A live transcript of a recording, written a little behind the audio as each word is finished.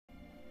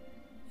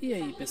E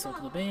aí pessoal,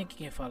 tudo bem? Aqui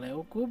quem fala é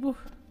o Cubo.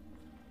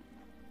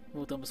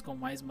 Voltamos com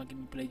mais uma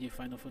gameplay de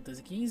Final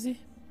Fantasy XV.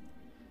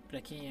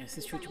 Pra quem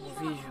assistiu o último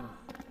vídeo,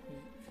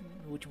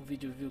 no último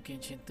vídeo viu que a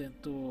gente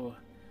tentou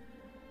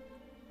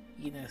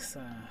ir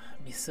nessa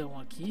missão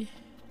aqui,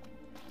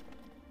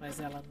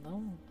 mas ela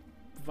não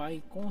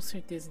vai com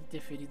certeza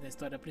interferir na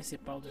história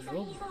principal do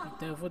jogo.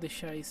 Então eu vou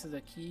deixar isso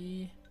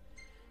daqui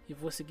e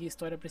vou seguir a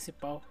história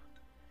principal.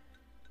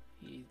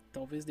 E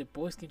talvez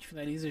depois que a gente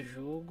finalize o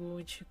jogo, a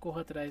gente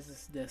corra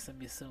atrás dessa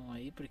missão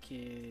aí,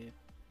 porque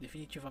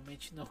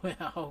definitivamente não é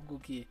algo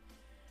que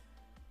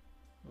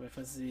vai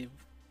fazer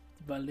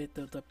valer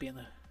tanto a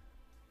pena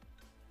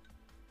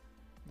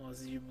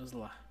nós irmos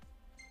lá.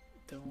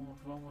 Então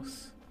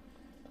vamos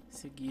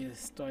seguir a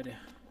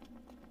história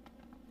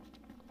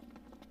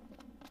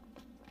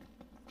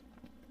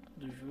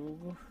do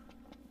jogo.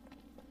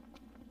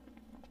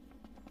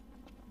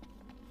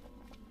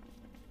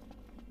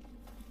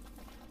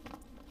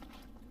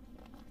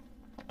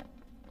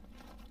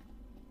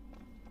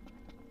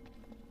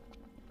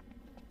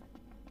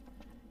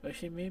 Eu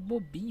achei meio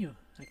bobinho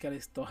aquela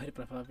história,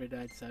 pra falar a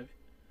verdade, sabe?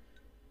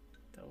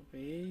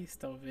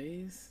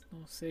 Talvez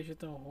não seja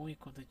tão ruim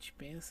quanto a gente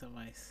pensa,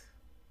 mas...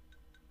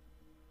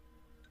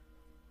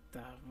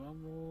 Tá,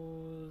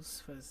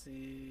 vamos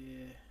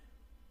fazer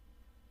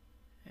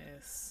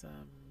essa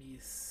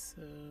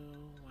missão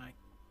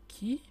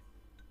aqui.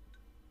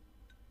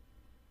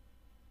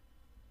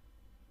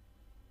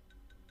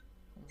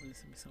 Vamos fazer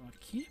essa missão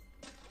aqui.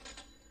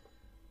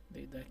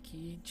 Daí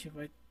daqui a gente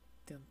vai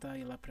tentar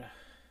ir lá pra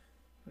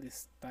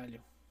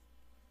Lestalho,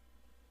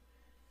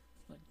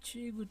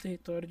 antigo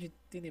território de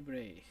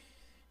Tenebrae,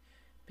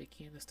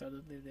 pequeno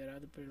estado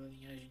liderado pela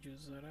linhagem de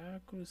os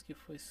oráculos que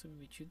foi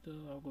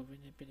submetido ao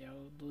governo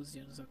imperial 12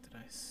 anos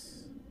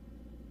atrás.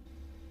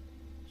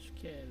 Acho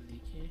que é ali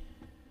que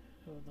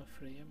a Ana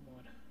Freya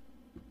mora.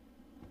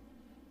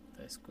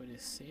 Tá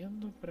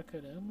escurecendo pra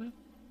caramba.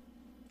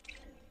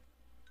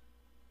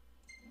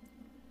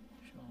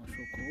 Chamar um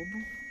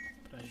chocobo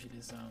para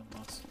agilizar o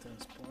nosso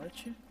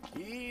transporte.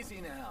 Easy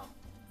now.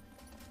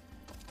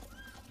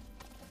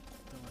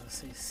 Estamos a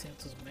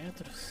 600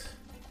 metros.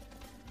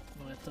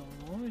 Não é tão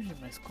longe,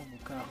 mas como o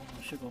carro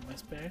não chegou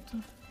mais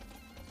perto.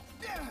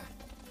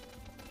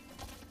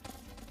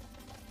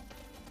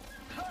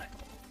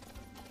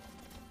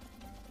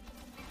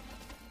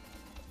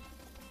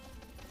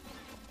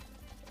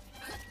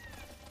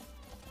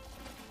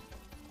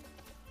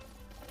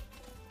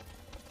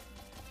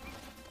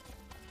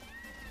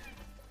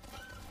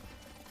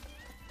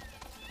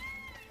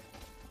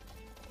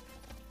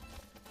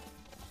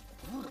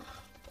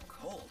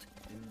 Cold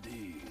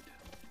indeed.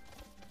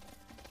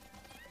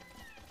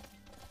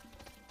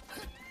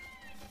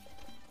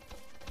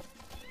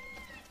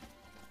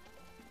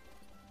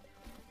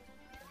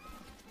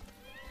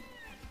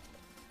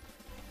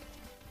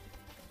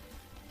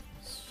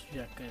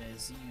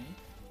 Jacarezinho aí.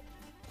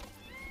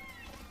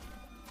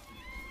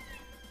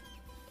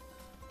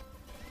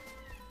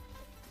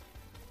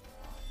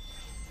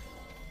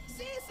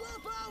 See,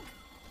 Slowpoke!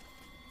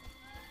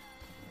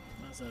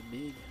 Umas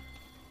abelhas.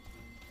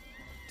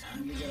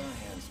 Time to get our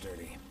hands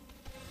dirty.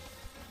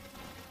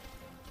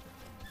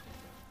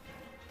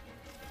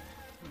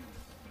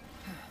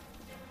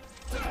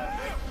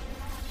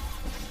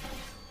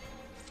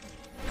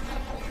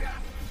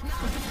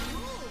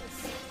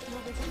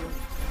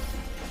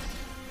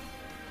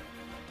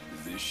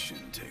 This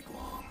shouldn't take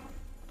long.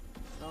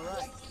 All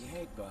right, you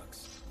hate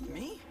bugs.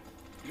 Me?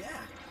 Yeah,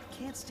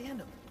 can't stand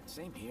them.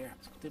 Same here.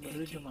 Escutei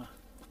barulho de uma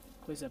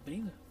coisa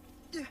abrindo?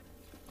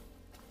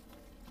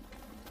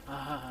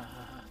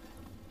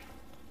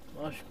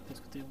 Lógico que eu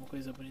escutei uma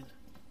coisa abrindo.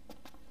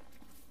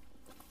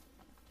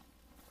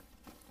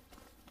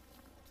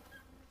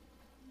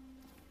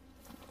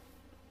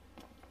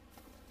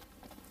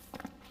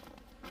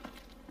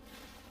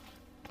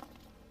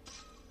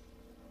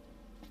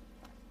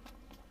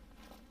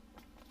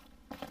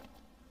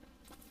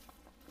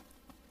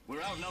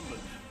 We're outnumbered.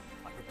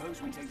 I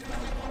propose we take them out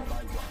one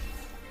by one.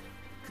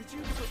 Could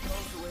you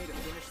propose a way to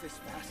finish this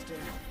faster?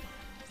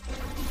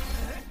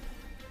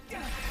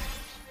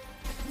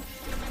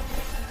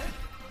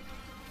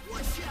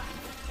 One shot!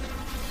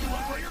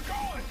 Look where you're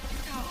going!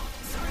 Oh,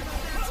 sorry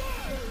about that!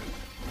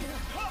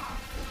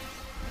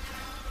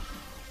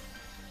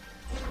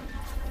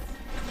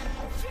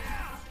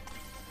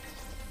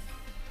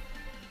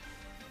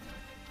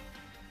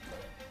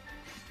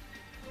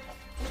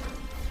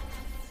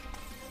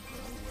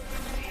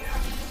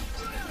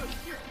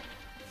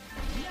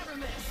 Never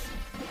miss!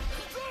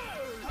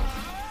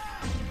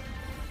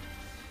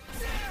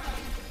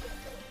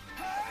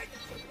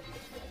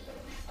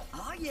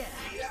 Oh yeah!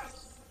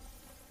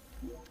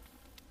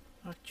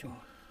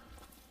 Ótimo.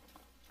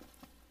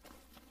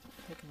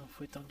 Até que não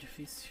foi tão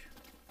difícil.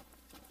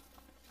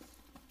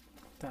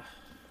 Tá.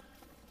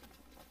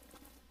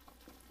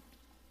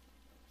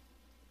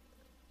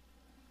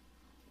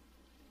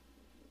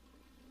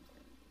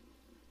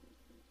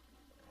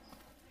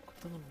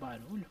 Escutando um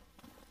barulho?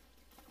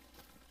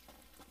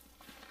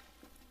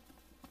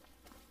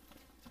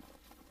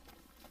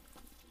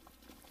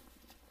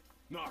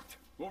 Knocked.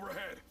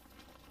 Overhead.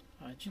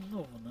 Ah, de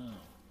novo não.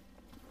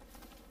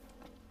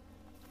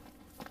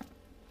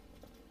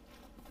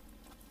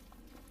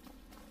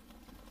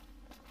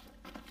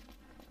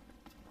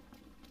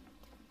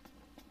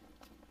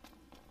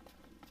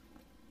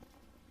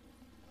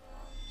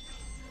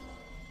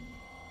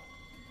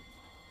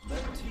 Their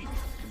teeth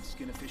can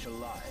skin a fish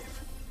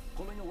alive.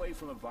 Pulling away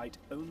from a bite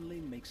only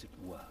makes it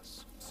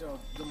worse. So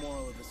the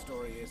moral of the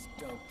story is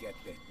don't get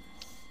bitten.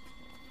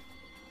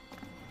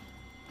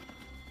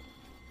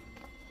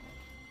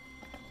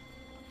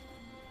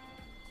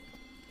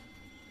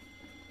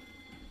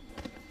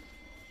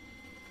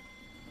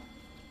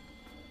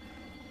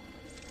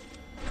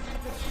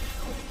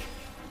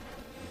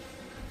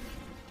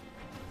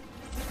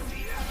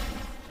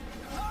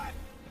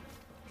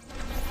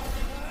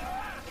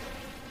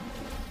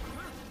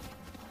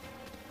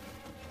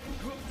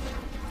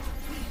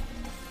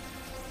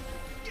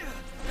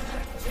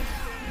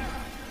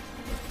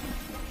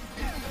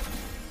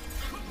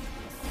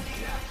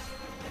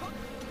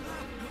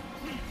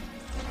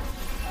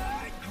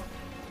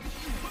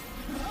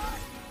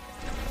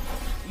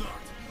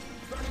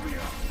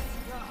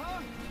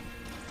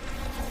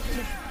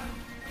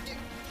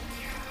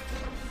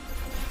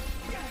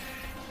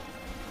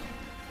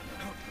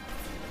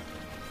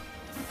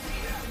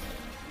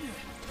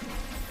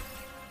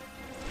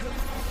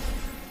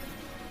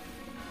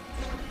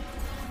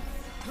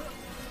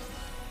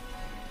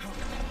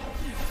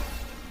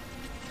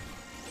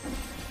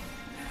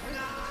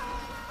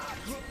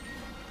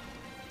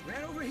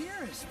 Ran over here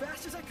as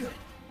fast as I could.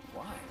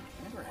 Why?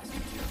 Never asked you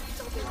to.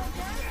 Don't be like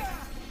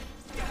that!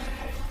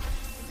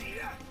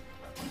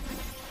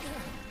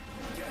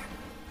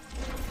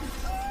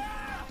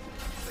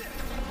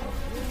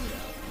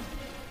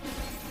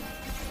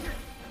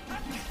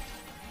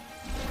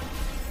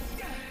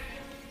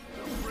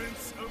 The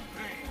Prince of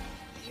Pain.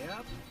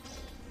 Yep.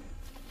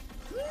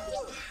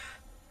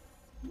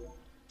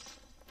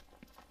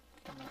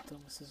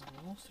 Matamos esses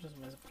monstros,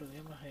 mas o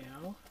problema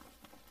real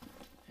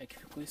é que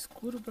ficou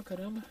escuro pra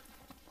caramba.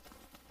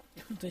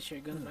 Eu não tô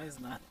enxergando mais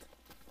nada.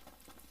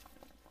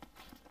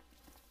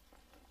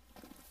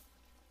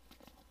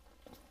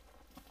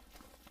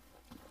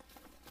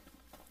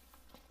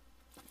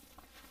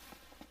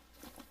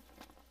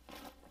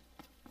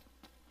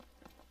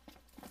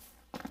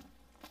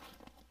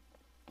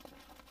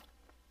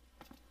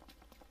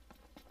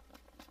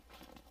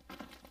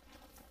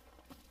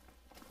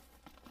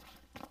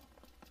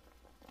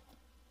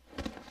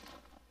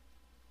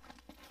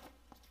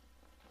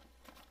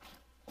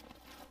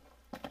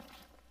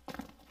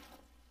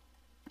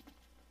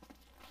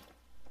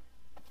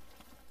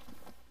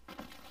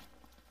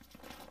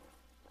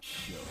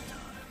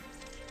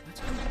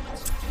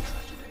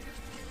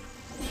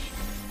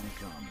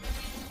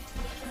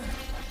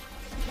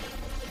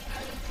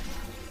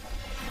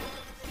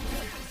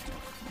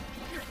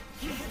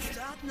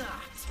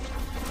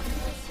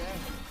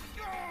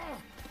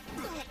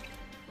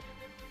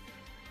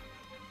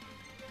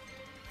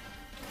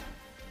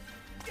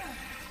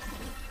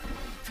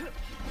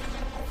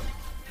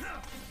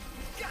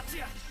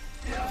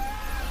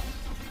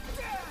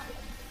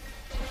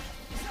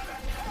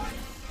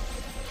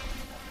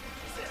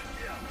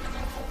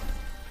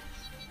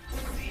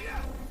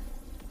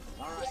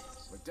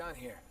 Done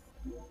here.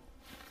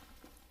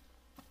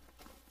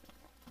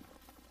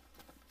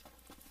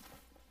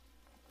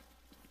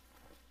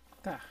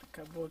 Tá,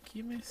 acabou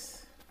aqui,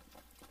 mas...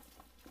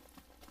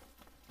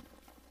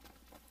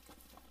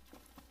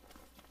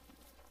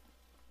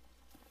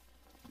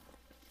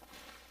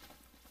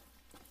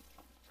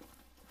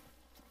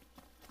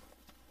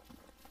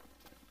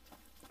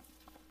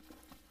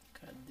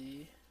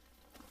 Cadê?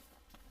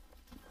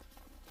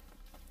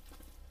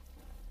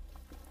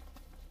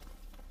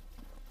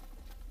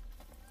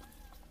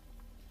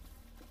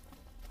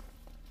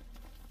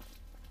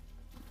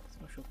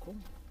 Você achou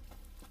como?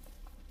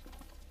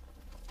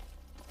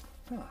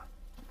 Huh.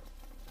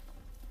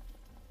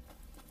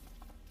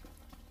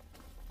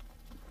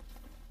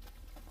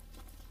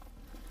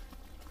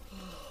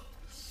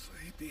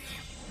 Sleepy.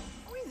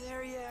 Are we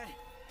there yet?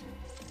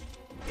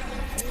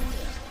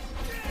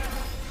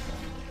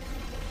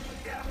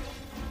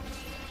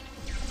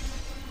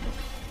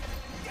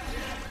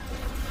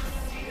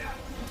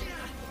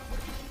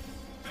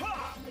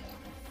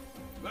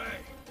 Hey,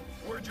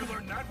 where'd you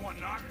learn that one,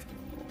 Knocked?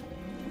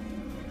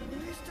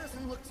 This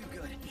doesn't look too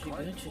good.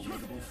 Gigante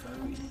de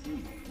Ferro.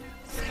 Indeed.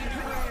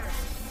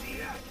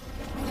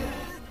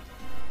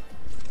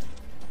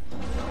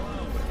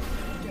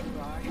 Get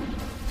by.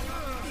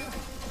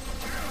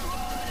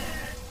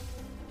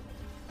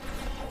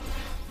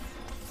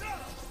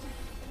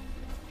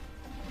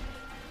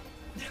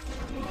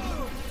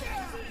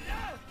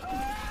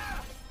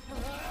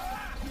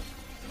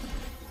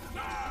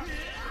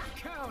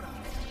 Count 'em.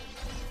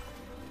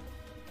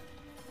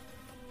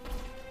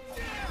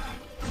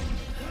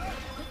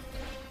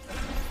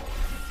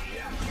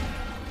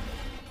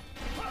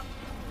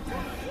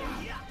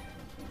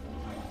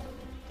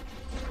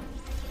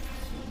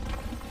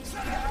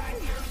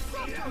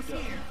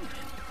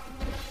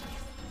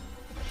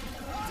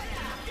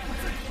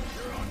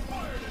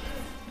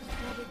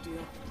 big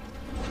deal.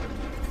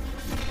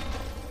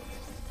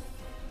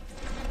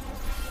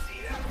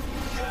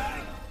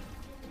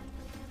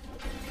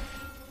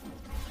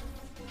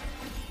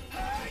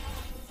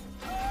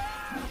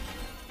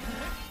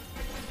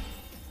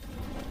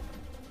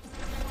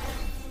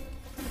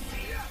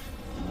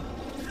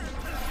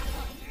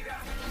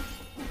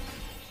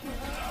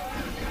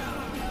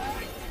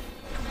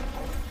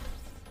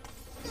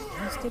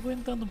 Estou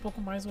aguentando um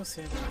pouco mais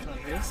você da última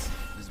vez.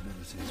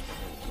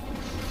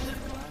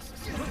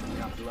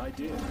 Capital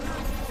idea. Out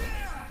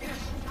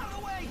of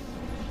the way!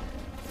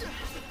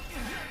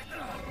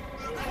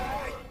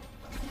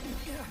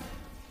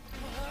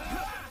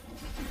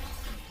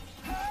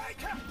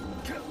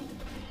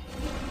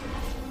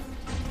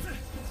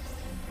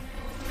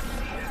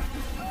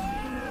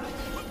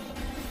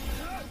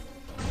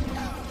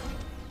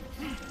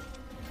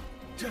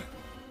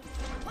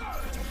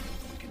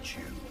 You can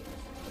chew.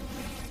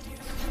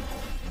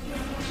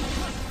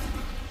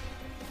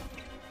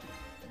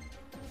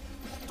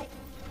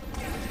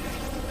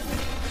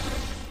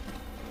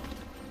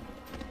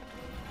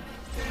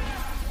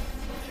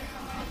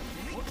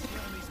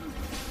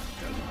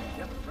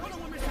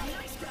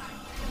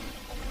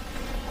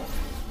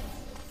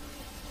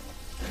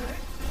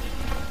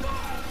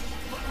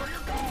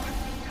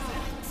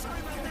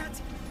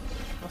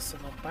 Nossa,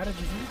 não para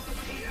de vir.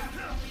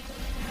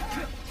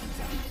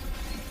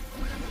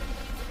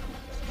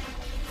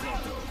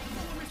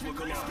 Look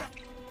alive.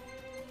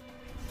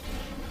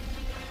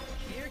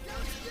 Here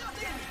goes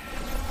nothing!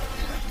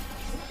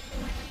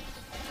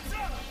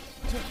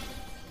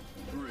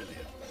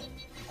 Brilliant.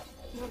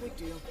 No big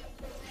deal.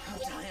 I'm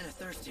dying of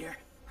thirst here.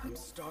 I'm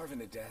starving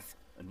to death.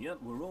 And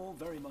yet we're all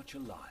very much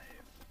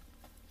alive.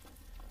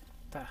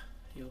 Tá,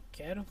 eu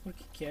quero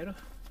porque quero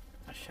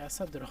achar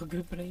essa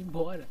droga pra ir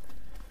embora.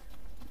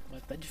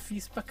 Mas tá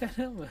difícil pra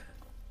caramba.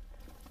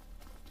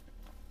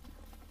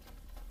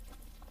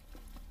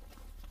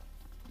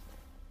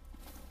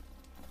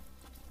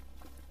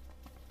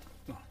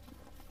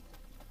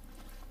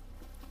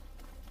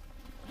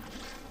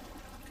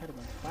 Cara,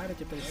 não para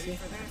de aparecer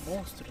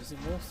monstros e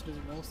monstros e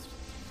monstros.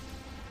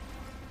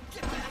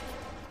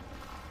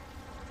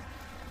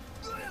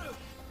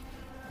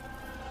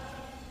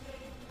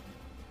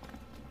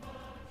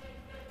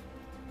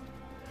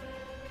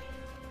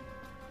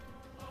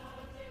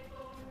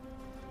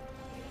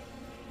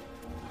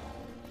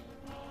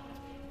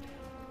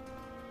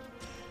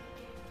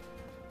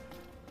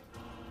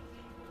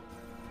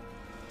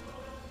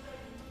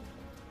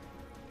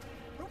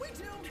 Are we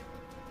doomed?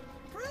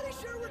 Pretty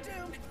sure we're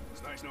doomed.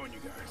 It's nice knowing you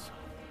guys.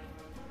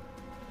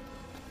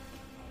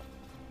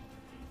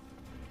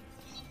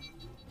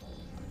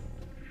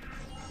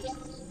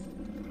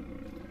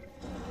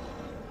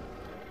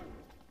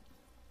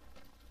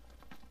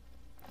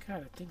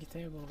 Cara, tem que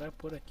ter algum lugar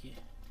por aqui.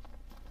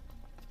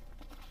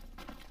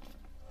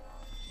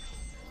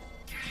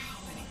 How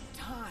many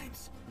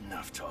times?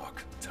 Enough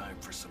talk. Time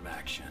for some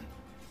action.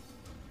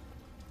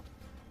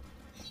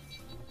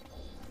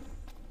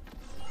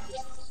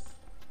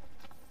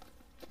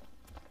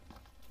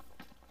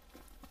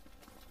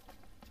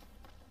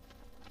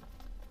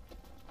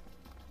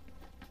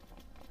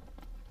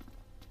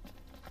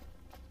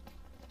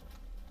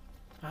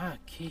 Ah,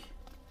 aqui.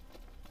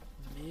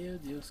 Meu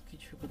Deus, que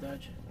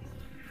dificuldade.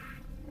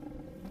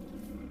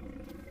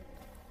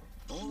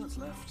 All that's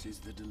left is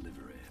the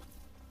delivery.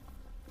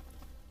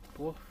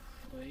 Pô,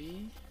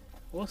 foi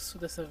osso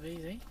dessa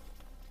vez, hein?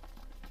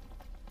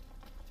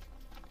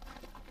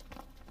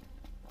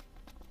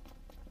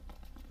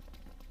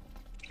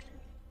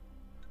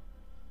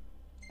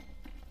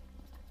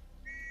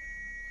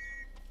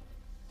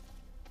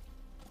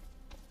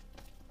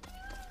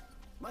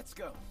 Let's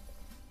go.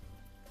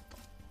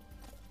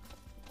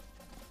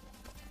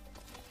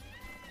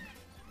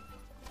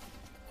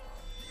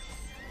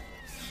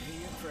 Say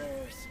your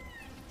prayers.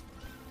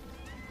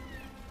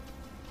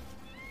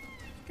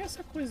 O que é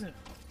essa coisa?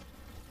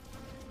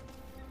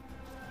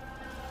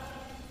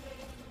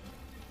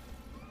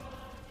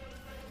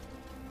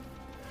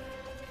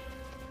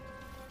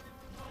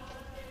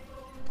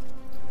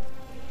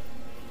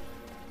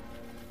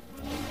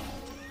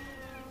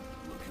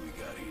 Look who we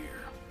got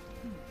here.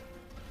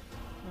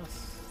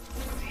 Nossa.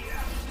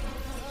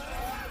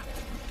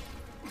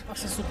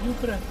 Nossa, subiu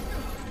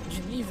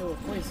de nível a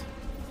coisa.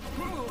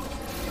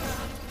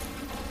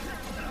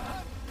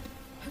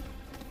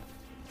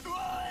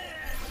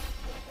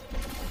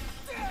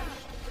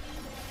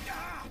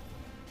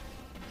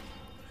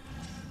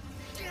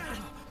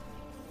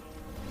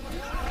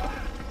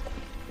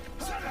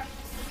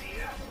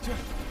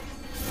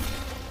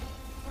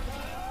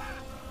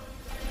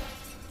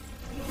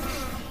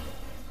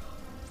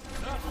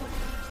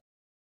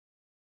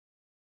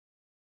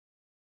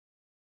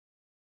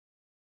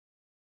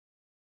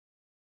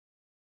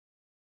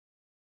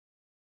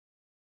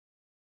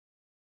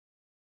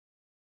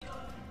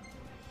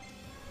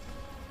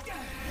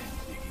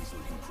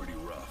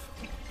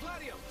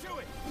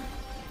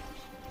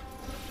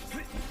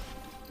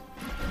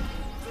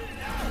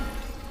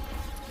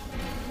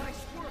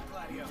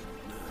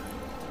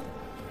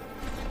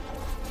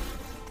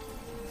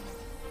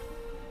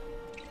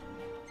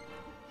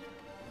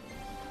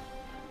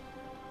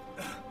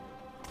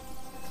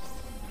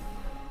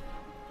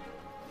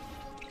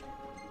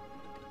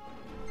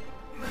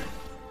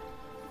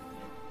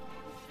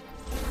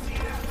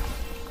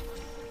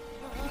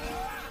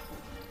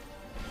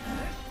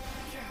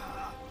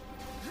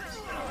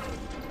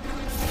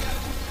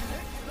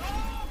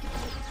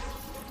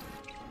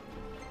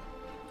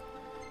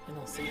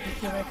 sei o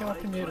que vai acabar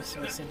primeiro, se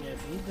vai ser minha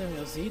vida,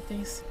 meus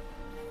itens.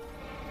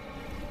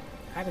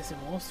 Cara, esse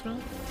monstro...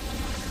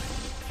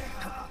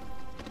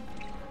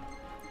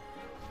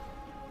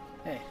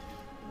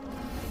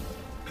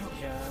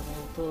 Já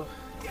não tô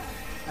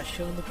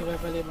achando que vai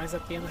valer mais a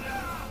pena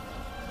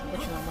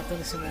continuar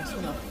matando esse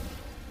monstro, não.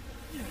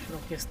 Por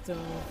uma questão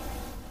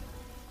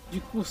de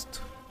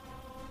custo.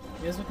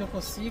 Mesmo que eu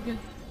consiga...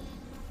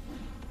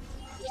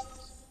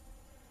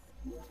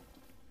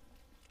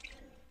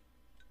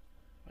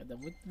 Vai dar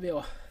muito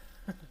B.O.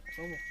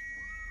 Vamos.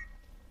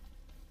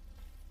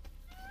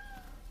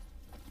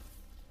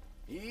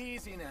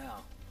 Easy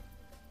now.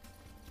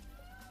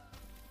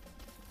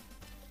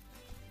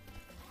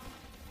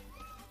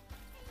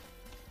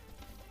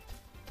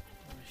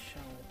 Vamos achar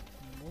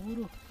um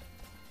muro.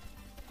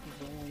 E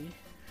vamos ir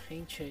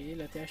rente a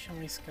ele até achar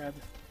uma escada.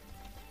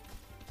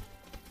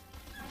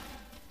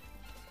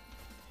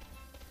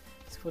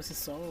 Se fosse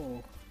só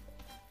o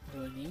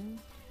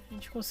violino, a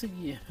gente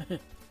conseguia.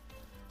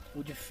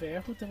 O de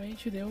ferro também a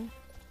gente deu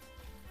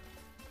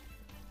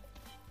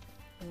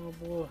uma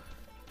boa.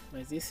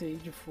 Mas esse aí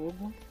de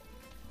fogo,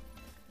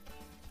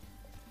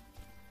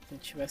 se a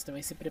gente tivesse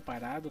também se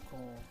preparado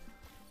com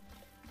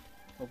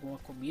alguma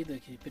comida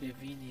que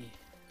previne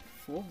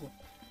fogo,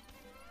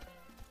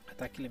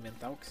 ataque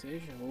elemental que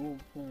seja, ou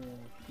com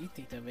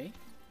item também,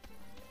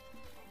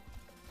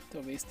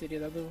 talvez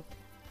teria dado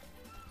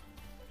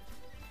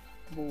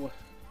boa.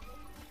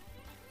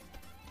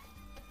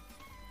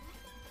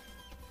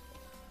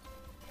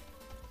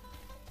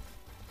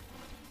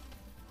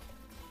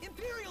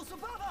 Imperials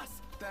above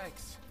us!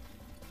 Thanks.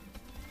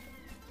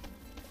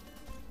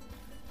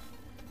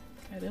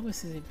 Caramba,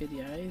 esses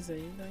imperiais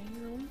ainda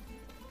não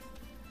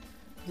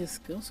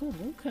descansam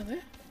nunca,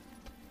 né?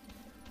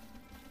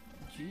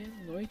 Dia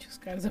e noite os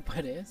caras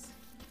aparecem.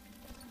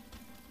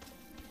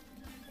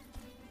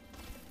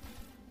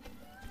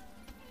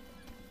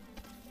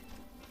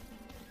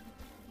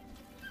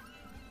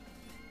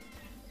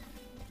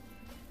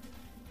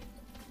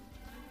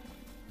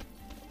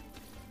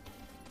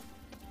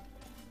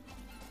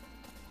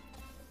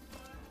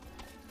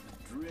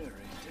 Dreary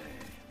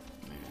day.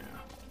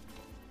 Yeah.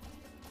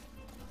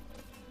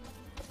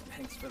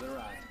 Thanks for the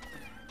ride.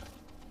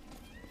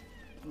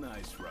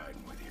 Nice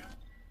riding with you.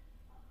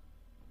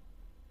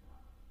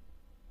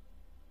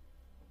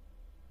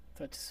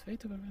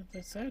 Satisfeito agora?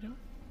 Tá sério?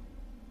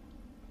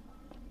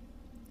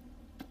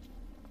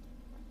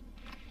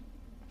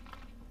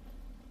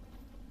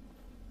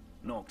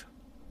 Noct.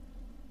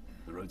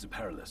 The roads are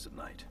perilous at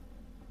night.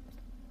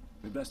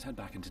 We'd best head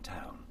back into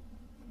town.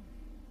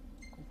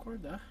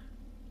 Concordar.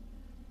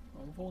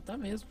 Vamos voltar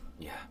mesmo.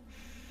 Yeah.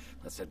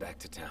 Let's head back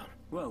to town.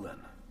 Well then,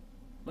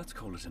 let's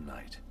call it a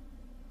night.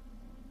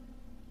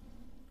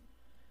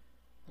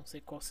 Não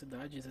sei qual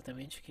cidade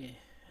exatamente que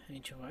a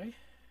gente vai.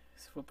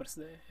 Se for pra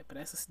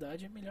essa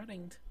cidade é melhor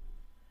ainda.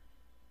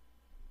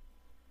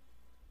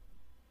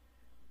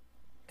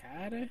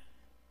 Cara,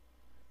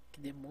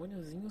 que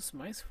demôniozinhos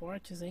mais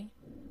fortes, hein?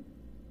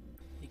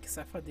 E que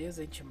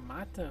safadeza, a gente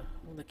mata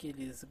um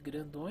daqueles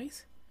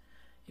grandões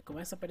e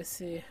começa a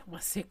aparecer uma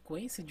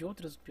sequência de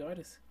outros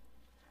piores.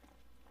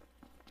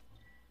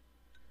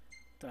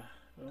 Tá,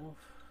 vamos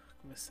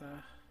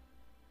começar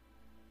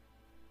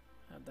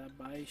a dar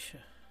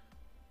baixa.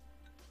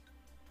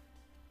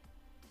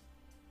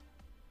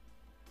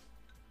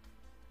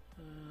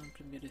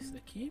 Primeiro esse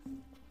daqui.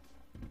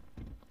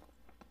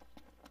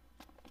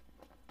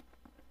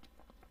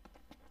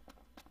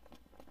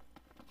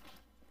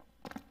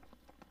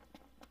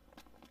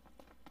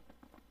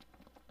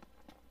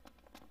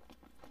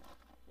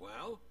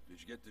 Well, did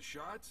you get the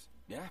shots?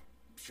 Yeah,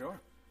 sure.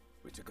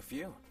 We took a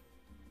few.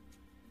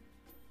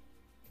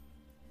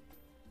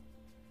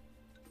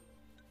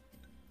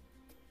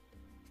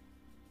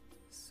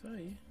 Isso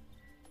aí.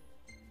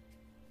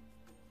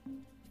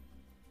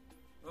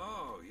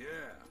 Oh,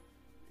 yeah.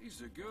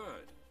 These are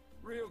good.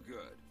 Real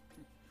good.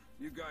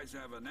 You guys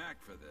have a knack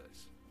for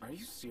this. Are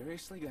you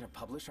seriously gonna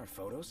publish our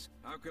photos?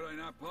 How could I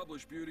not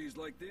publish beauties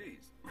like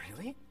these?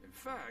 Really? In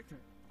fact,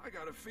 I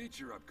got a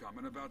feature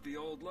upcoming about the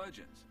old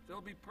legends.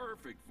 They'll be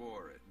perfect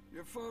for it.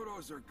 Your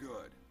photos are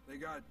good. They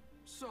got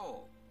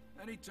soul.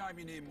 Anytime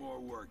you need more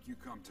work, you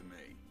come to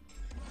me.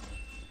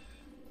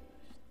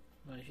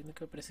 Imagina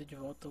que eu preciso de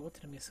volta a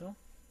outra missão.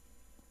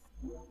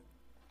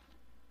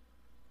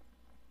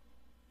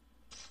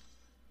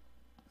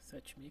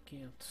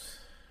 $7.500.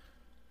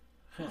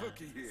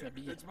 Looky here.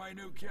 Sabia. It's my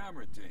new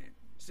camera team.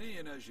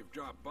 Seeing as you've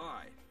dropped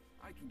by,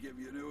 I can give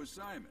you a new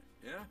assignment,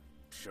 yeah?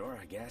 Sure,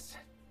 I guess.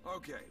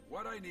 Okay,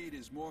 what I need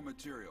is more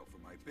material for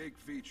my big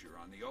feature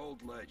on the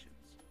old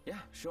legends.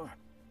 Yeah, sure.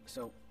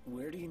 So,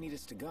 where do you need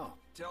us to go?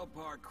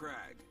 Telpar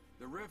Crag,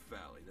 the rift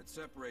valley that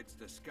separates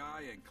the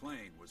sky and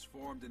Clane, was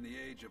formed in the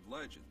Age of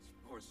Legends,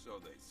 or so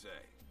they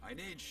say. I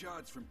need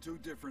shots from 2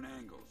 different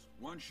angles.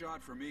 1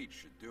 shot from each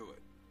should do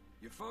it.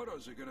 Your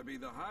photos are gonna be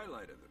the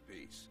highlight of the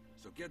piece,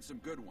 so get some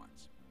good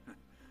ones.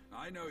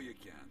 I know you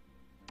can.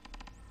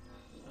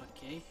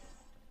 Ok.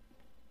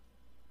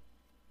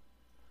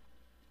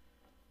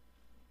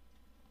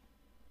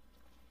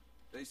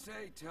 They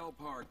say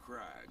Telpar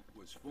Crag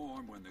was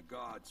formed when the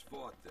gods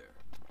fought there.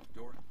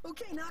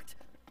 Okay, Noct.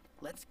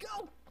 Let's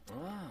go.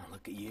 Oh,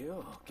 look at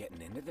you,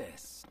 getting into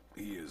this.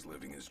 He is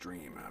living his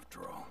dream, after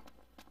all.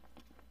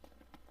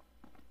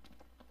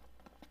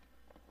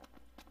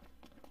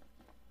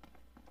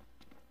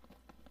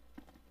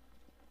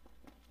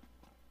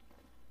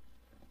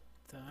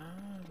 Tá,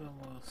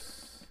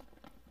 vamos.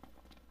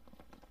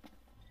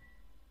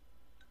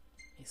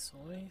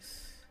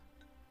 Missões.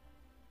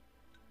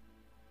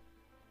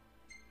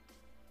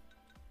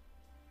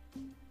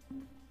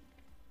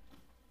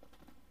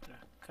 Pra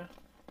cá.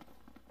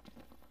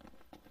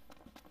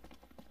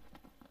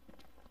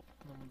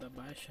 Vamos dar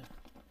baixa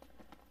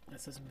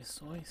nessas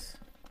missões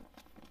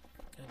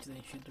antes da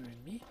gente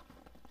dormir.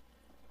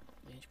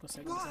 A gente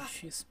consegue usar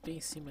XP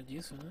em cima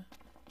disso, né?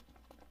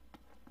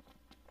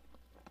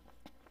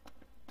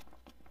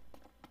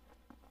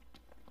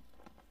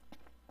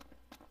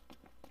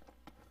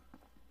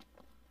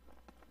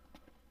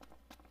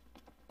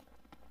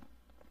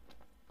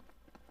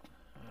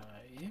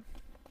 Aí.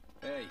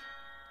 Hey,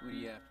 what do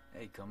you have?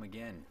 Hey, come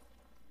again.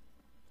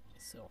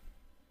 So.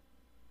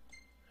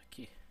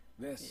 Aqui.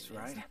 This, Beleza.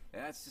 right?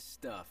 That's the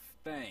stuff.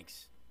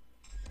 Thanks.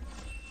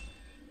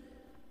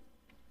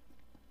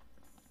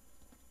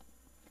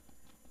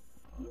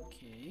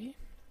 Ok.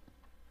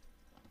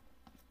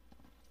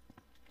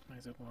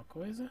 Mais alguma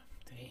coisa?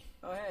 Tem.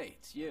 Oh, hey,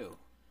 it's you.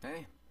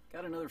 Hey,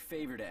 got another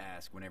favor to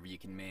ask whenever you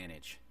can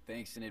manage.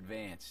 Thanks in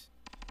advance.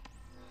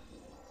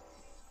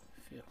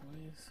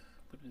 Ferrões.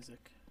 Por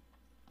exemplo.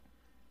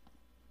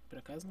 Por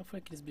acaso não foi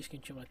aqueles bichos que a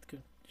gente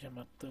que já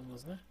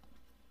matamos, né?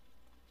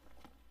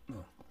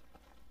 Oh.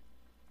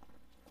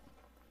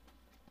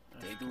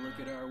 Acho Take que a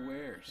look at our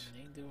wares.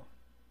 nem deu.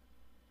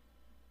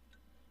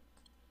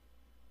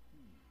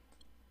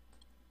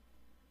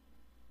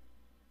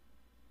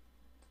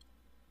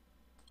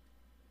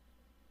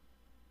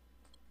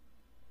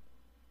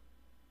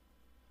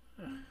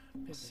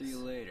 Beleza. See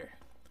you later.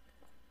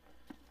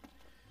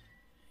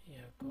 E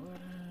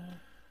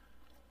agora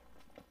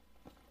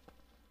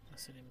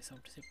nossa missão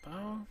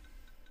principal.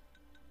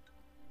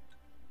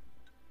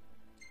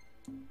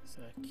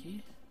 Isso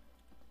aqui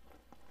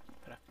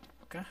pra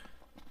cá.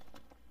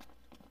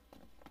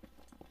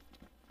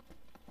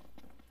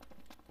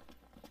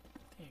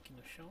 Tem aqui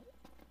no chão.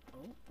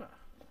 Opa!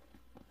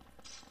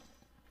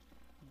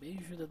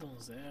 Beijo da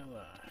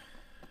donzela.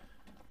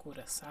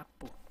 Cura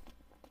sapo.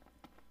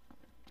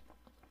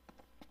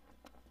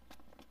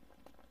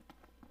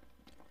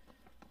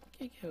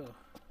 Que eu...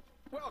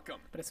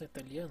 Welcome. Parece um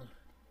italiano.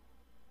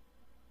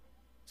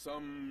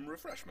 Some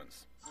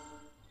refreshments.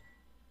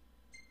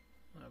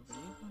 Um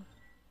abrigo.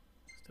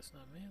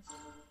 Estacionamento.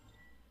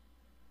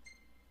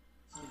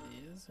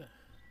 Beleza.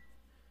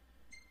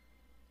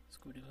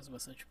 Descobrimos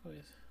bastante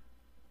coisa.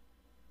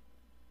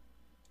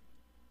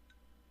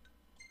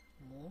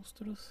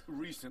 Monstros.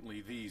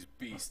 Recently, these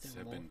beasts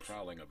have been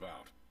prowling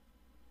about.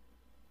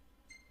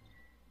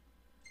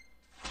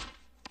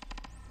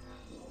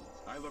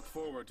 I look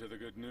forward to the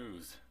good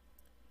news.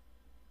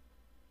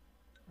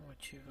 Vamos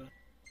ativar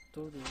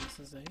todas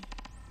essas aí.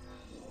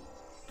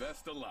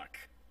 Best of luck.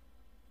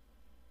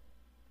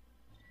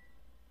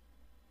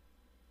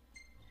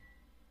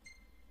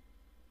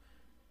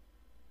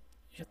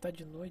 Já tá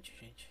de noite,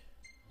 gente.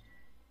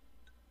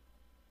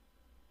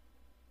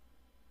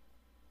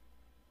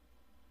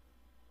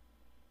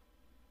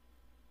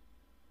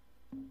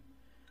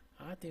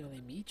 Ah, tem um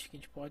limite que a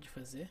gente pode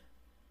fazer.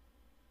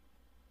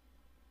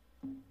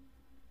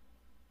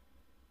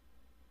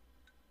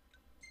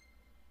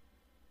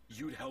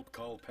 You'd help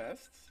call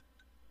pests?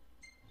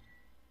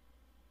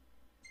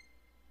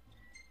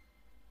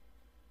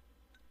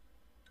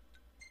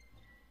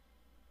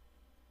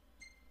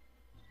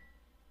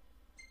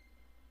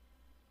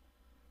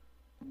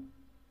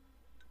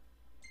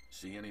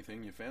 See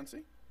anything you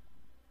fancy?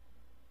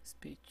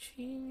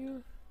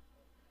 Espetinho.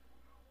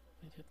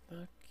 De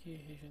ataque,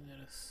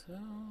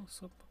 regeneração,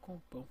 sopa com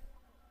pão.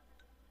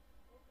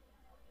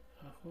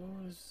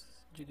 Arroz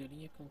de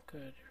galinha com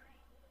curry.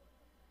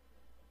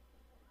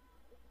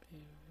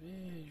 PV,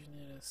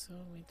 regeneração,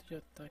 aumento de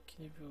ataque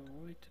nível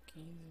 8,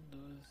 15,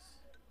 12.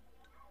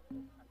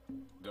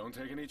 Don't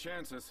take any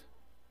chances.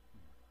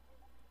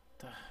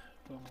 Tá,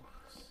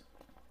 vamos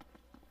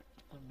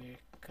no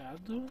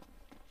mercado.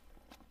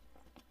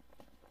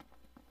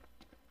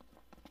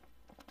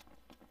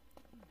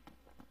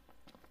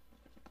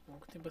 Bom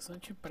que tem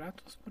bastante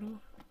pratos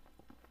pro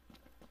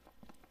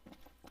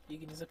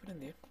Ignis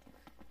aprender.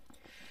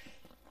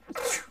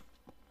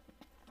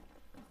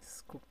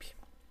 Desculpe.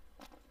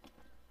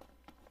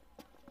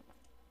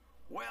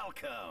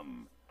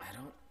 Welcome! I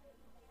don't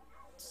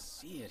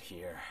see it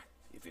here.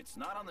 If it's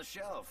not on the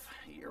shelf,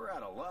 you're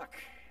out of luck.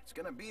 It's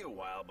gonna be a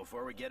while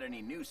before we get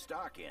any new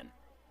stock in.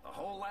 The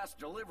whole last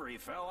delivery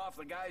fell off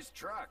the guy's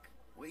truck.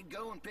 We'd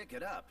go and pick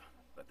it up,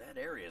 but that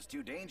area's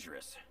too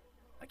dangerous.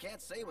 I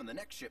can't say when the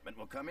next shipment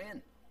will come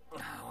in.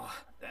 Oh.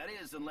 That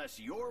is, unless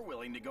you're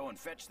willing to go and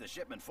fetch the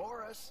shipment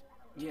for us.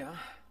 Yeah.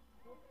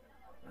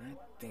 I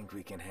think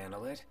we can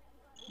handle it.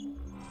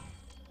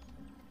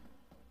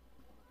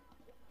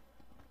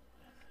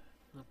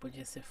 Não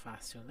podia ser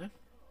fácil, né?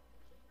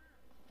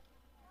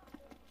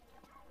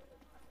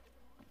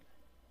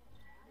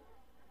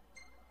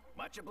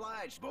 Much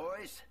obliged,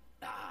 boys.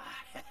 Ah,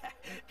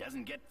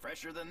 doesn't get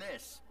fresher than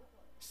this.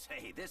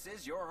 Say, this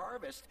is your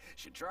harvest.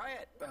 Should try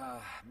it.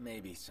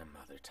 Maybe some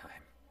other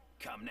time.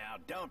 Come now,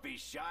 don't be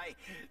shy.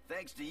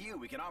 Thanks to you,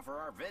 we can offer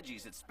our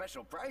veggies at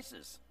special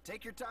prices.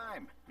 Take your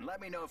time, and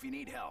let me know if you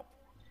need help.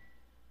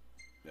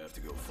 You have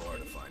to go far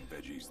to find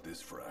veggies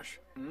this fresh.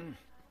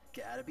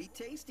 Gotta be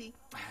tasty.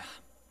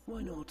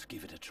 Why not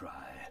give it a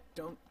try?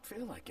 Don't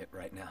feel like it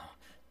right now.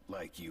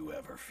 Like you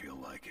ever feel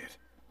like it.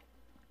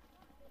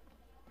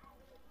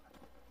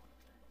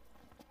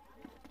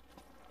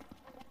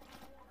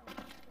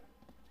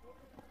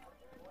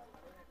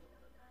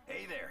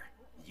 Hey there.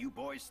 You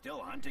boys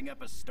still hunting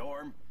up a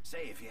storm?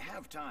 Say, if you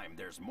have time,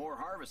 there's more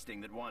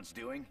harvesting that wants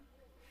doing.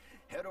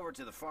 Head over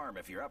to the farm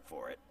if you're up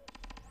for it.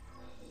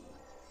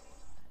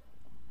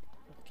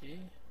 Ok.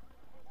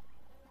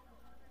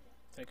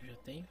 Será que eu já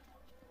tenho?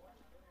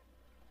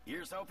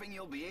 Here's hoping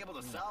you'll be able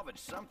to salvage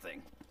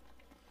something.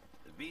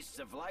 The beasts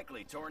have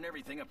likely torn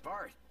everything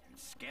apart and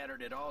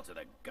scattered it all to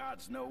the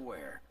gods know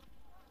where.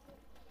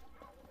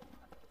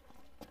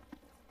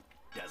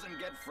 Doesn't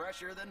get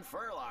fresher than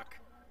furlock.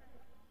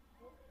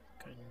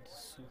 Carne de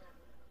sul.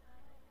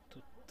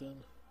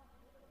 Tutano.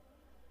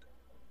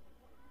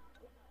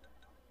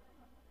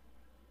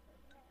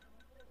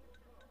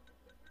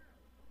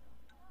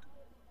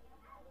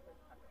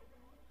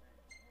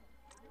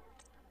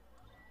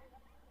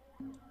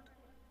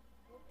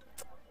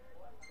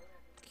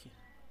 Aqui.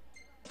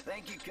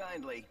 Thank you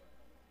kindly.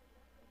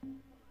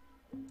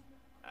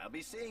 I'll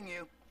be seeing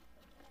you.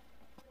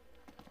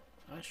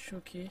 Acho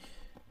que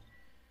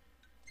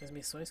as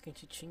missões que a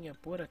gente tinha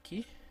por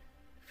aqui,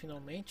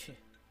 finalmente,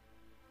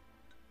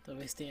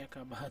 talvez tenha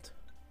acabado.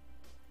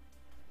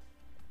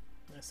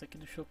 Essa aqui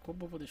do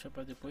Chocobo eu vou deixar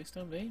para depois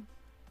também.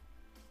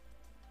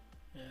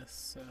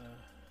 Essa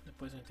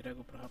depois eu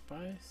entrego pro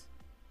rapaz.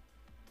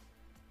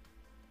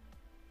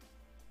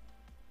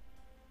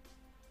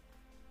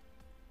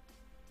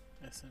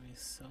 Essa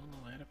missão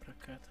não era pra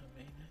cá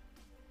também, né?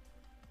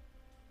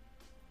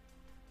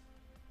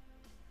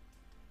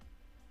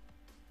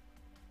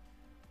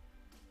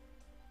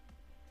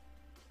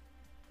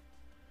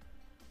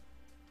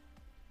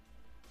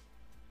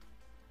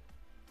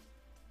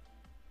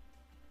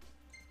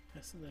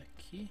 Essa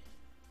daqui.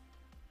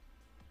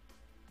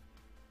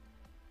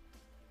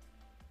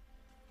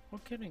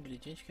 Qual que era o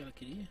ingrediente que ela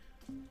queria?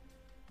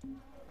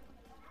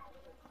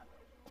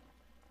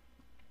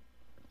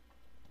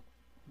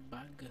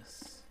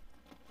 Bagas.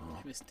 Deixa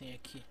eu ver se tem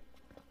aqui.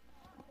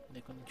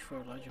 Daí quando a gente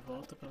for lá de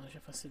volta, pra nós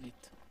já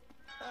facilita.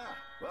 Ah,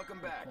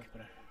 welcome Vou back.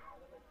 comprar.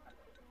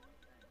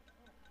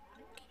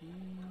 Aqui.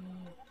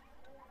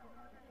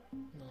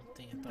 Não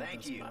tem a tal Thank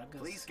das you.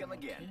 bagas. Please come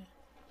aqui. again.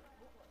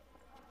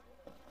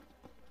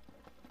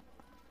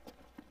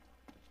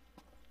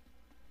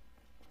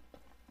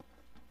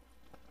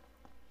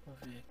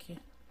 Vamos ver aqui.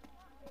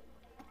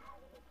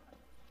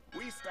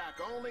 We stock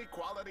only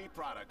quality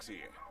products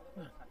here.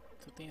 Ah,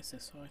 só tem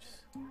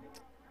acessórios.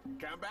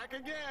 Come back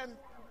again.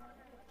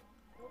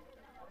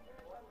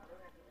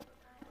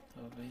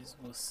 Talvez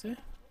você.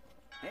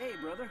 Hey,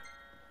 brother.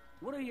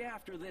 What are you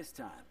after this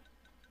time?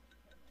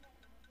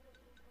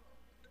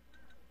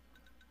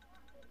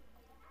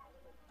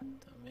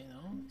 Também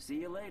não.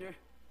 See you later.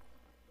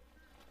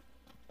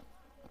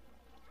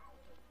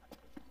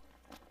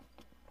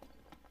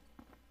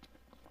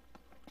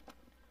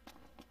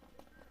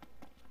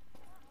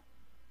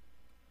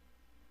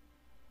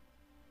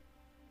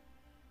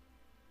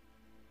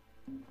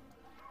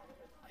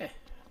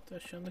 Tô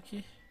achando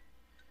que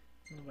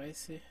não vai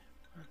ser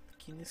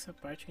aqui nessa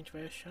parte que a gente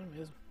vai achar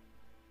mesmo.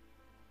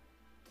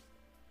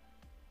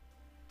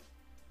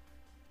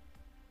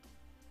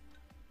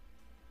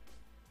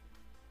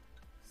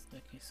 Esse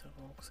daqui só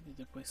vamos conseguir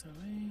depois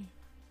também.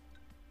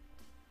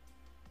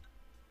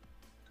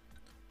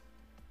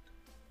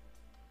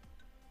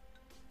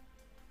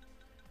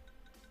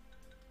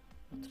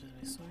 Outras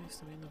missões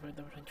também não vai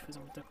dar pra gente fazer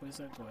muita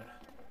coisa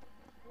agora.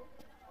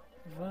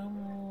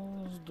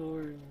 Vamos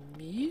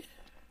dormir.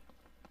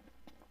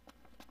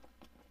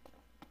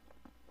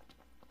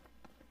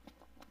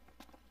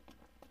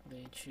 A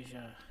gente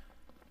já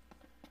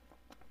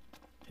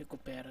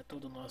recupera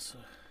todo o nosso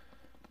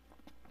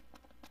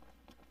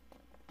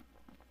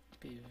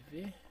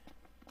PV.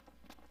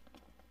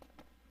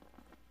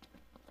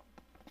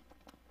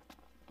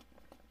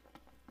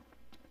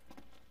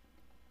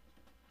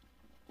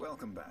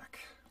 Welcome back.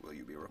 Will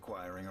you be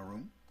requiring a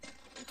room?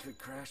 It could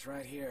crash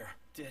right here.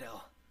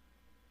 Ditto.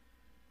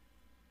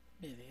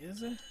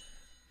 Beleza.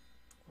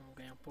 Vamos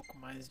ganhar um pouco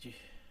mais de...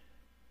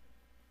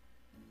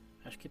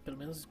 Acho que pelo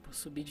menos por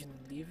subir de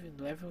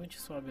level a gente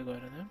sobe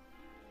agora, né?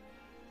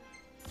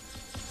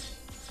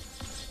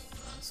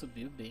 Ah,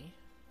 subiu bem.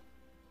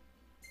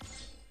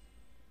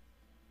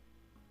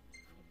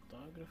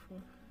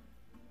 Fotógrafo.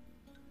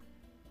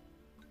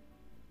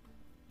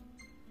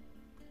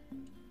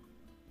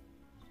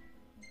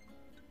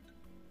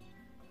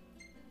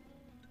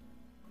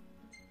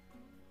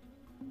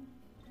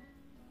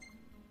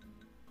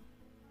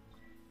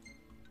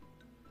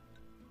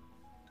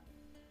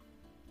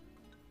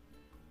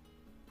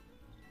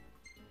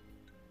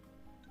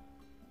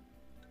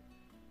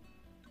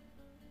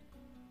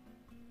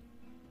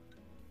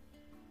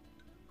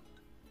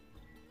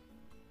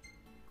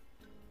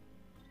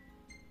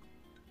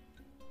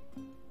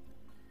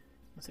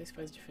 Não sei se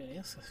faz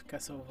diferença ficar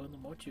salvando um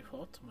monte de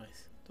foto,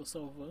 mas tô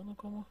salvando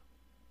como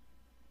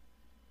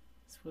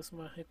se fosse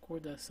uma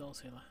recordação,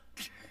 sei lá.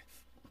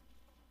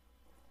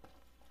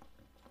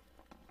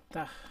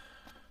 Tá.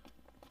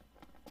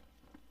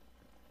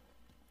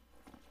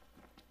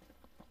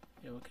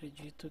 Eu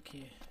acredito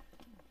que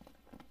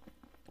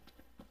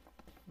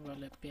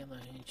vale a pena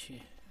a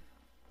gente...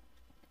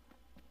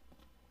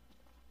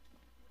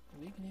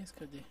 O Ignis,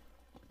 cadê?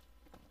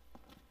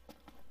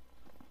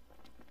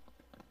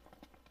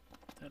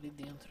 Tá ali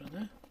dentro,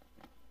 né?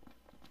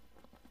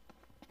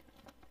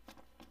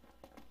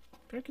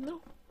 Pior que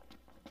não.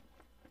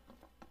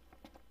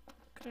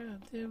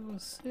 Cadê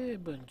você,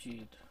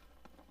 bandido?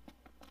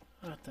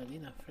 Ah, tá ali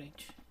na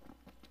frente.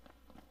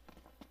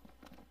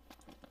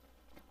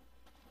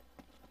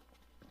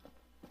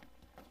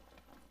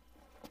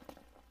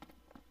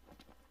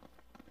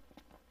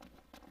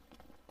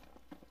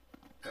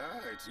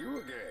 Ah, it's you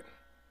again.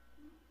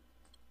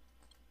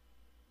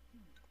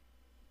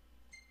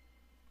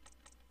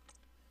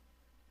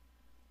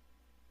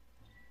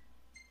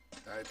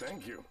 I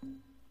thank you.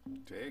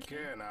 Take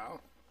care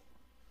now.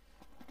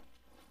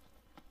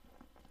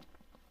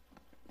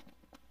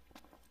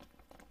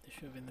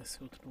 Deixa eu ver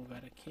nesse outro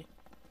lugar aqui.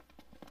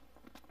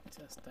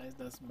 Se as tais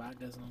das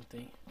bagas não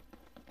tem.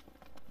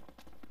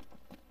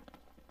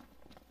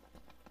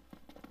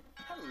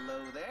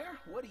 Hello there.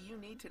 What do you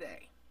need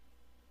today?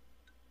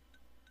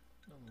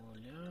 Vamos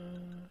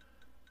olhar.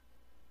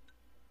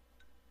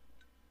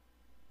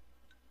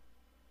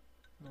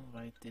 Não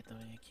vai ter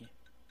também aqui.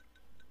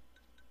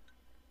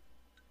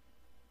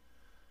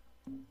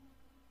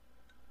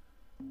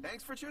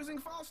 Thanks for choosing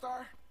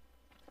Fallstar.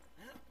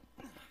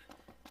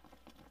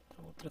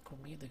 A outra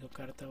comida que o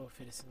cara tava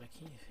oferecendo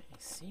aqui em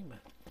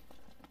cima.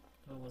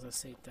 Vamos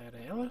aceitar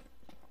ela.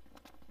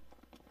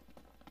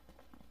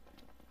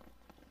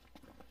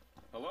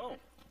 Hello.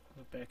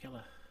 Vou pegar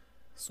aquela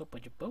sopa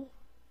de pão.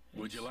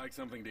 Would you like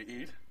something to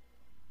eat?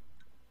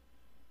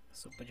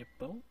 Sopa de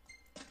pão.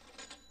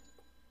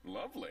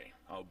 Lovely.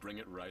 I'll bring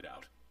it right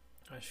out.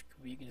 Acho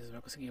que o Ignis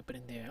vai conseguir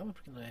aprender ela,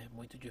 porque não é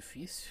muito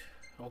difícil,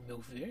 ao meu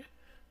ver.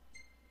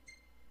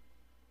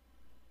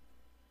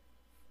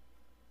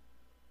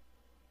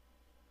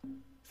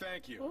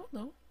 Thank you. Ou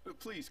não.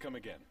 Please come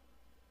again.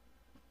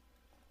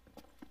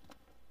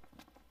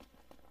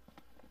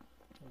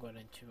 Agora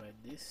a gente vai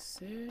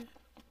descer.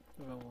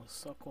 Vamos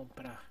só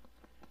comprar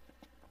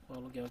o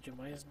aluguel de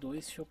mais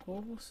 2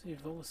 chocobos e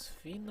vamos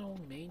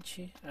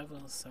finalmente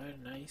avançar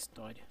na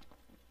história.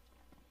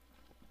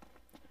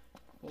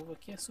 O povo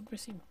aqui é super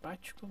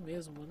simpático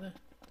mesmo, né?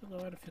 Toda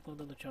hora ficam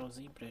dando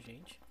tchauzinho pra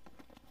gente.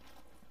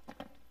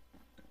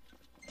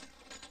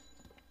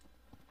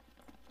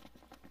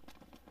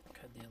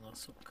 Cadê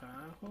nosso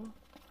carro?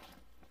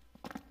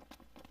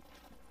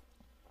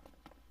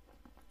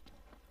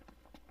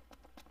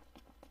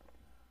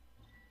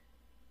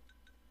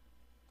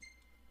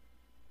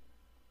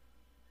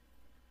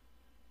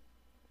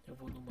 Eu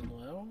vou no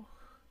manual.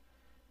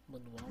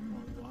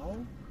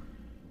 Manual.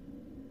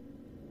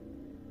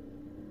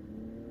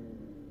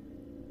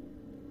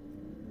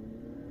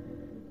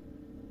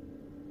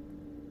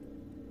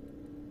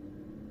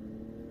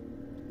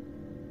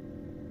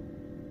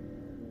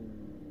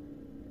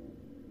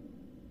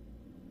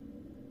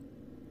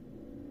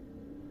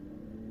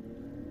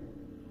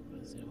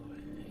 Fazer o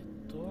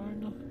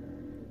retorno.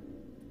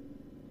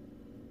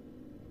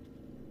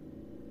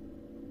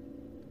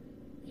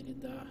 Ele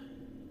dá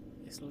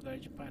esse lugar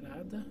de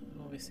parada.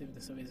 Vamos ver se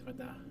dessa vez vai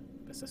dar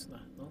para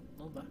estacionar.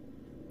 Não dá.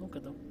 Nunca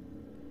dá.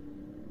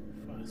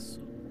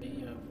 Faço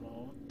meia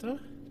volta.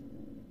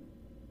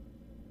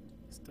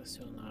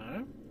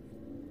 Estacionar.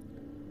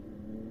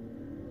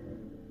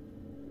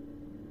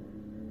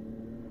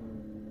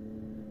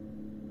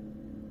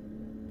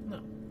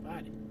 Não,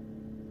 pare.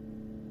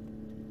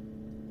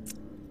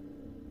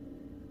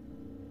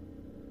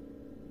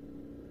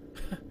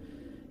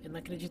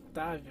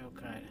 Inacreditável,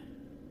 cara.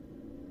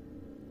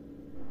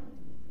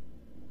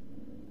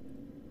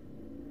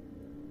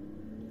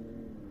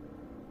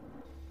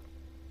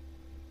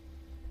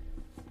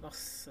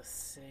 Nossa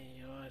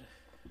senhora.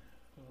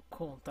 Vou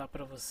contar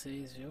pra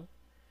vocês, viu?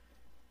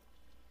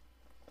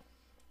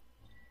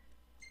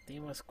 Tem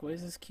umas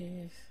coisas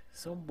que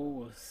são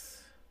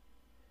boas,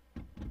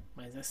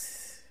 mas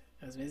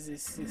às vezes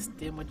esse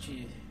sistema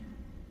de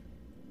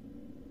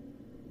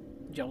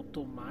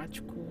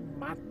automático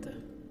mata,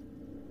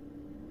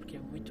 porque é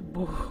muito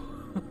burro.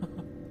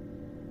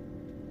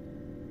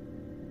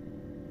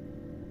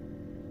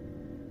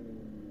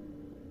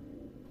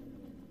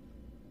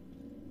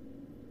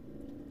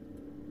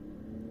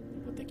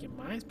 Vou ter que ir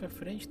mais pra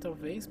frente,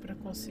 talvez, pra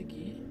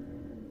conseguir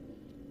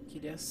que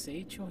ele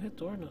aceite o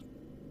retorno,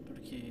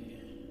 porque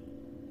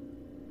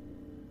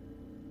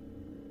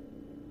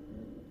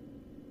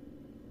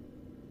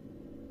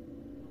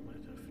mais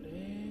pra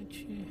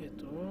frente,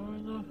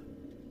 retorno.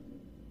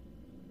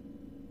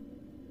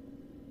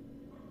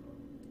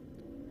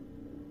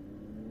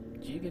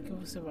 Diga que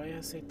você vai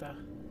aceitar.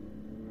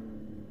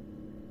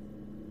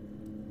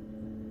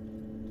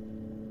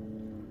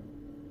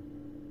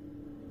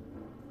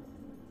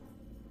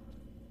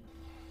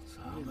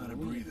 I'm not a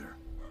breather.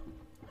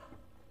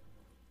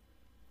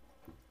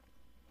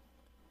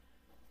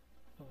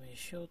 Vamos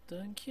encher o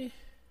tanque.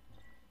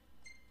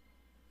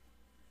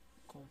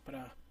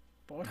 Comprar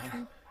pote.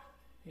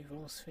 E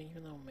vamos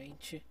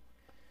finalmente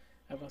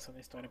avançar na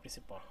história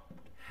principal.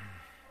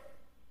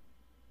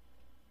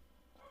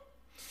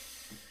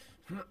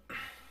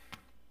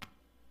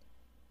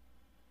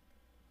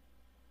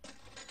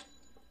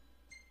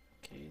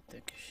 Ok,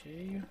 tanque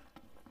cheio.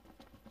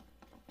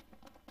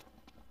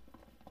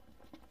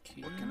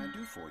 Aqui. What can I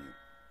do for you?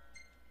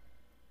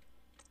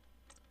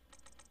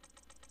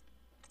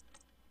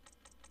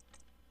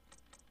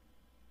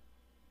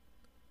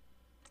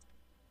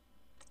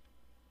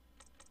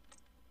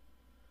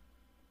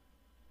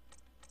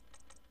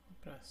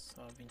 Pra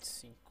só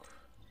 25.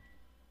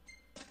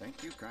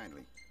 Thank you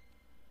kindly.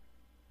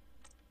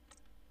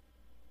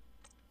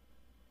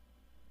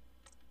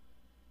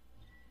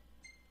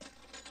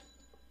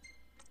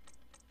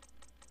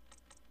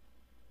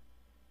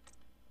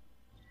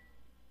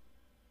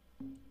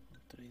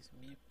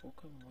 $3.000 e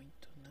pouco é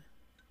muito, né?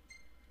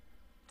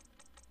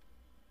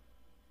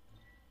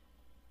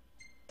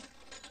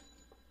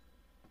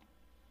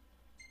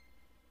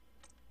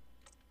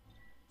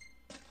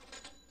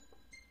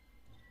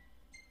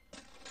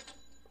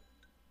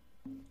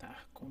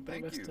 Tá,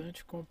 comprei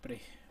bastante,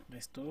 comprei. Mas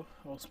estou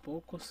aos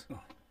poucos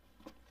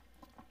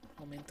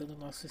aumentando o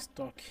nosso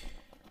estoque.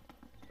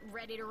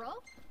 Ready to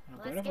roll?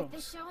 Agora Let's get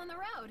this vamos. show on the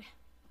road.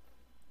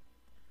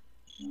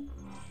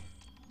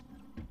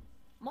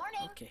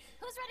 Morning. Ok.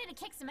 Who's ready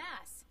to kick some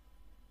ass?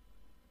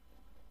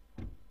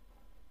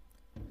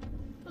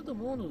 Todo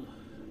mundo,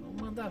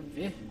 vamos mandar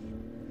ver.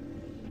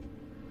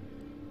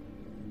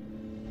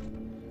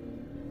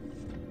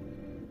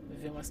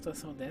 Ver uma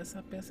situação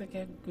dessa, pensa que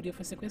a guria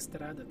foi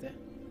sequestrada até.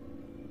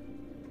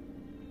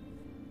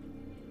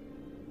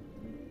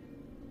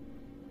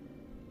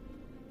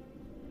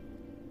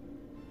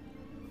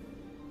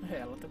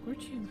 Ela tá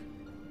curtindo.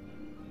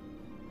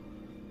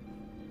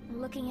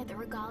 Looking at the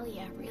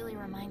regalia really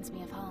reminds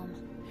me of home.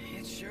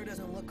 It sure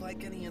doesn't look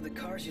like any of the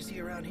cars you see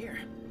around here.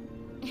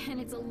 And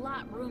it's a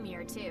lot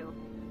roomier, too.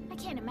 I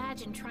can't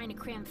imagine trying to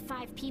cram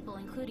 5 people,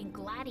 including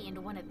Gladdy,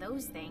 into one of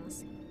those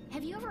things.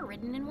 Have you ever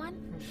ridden in one?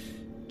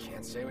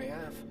 Can't say we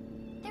have.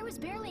 There was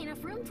barely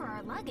enough room for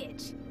our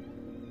luggage.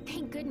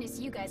 Thank goodness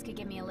you guys could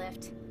give me a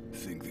lift.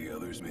 Think the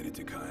others made it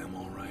to Kayam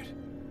all right?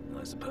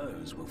 I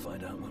suppose we'll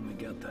find out when we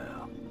get there.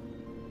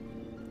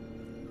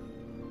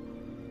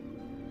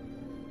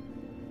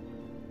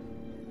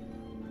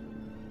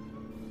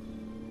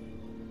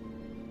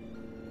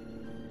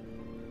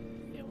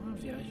 É uma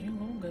viagem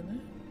longa, né?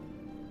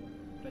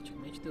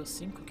 Praticamente deu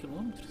 5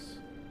 quilômetros.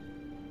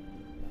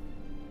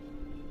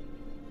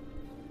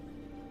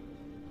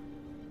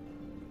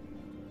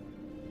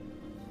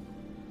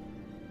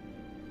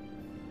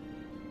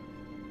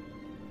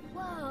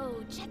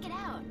 Whoa, check it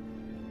out.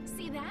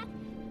 See that?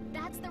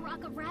 That's the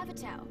Rock of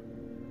Ravito.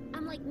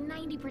 I'm like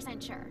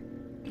 90% sure.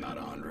 Not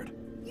 100.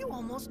 You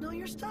almost know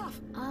your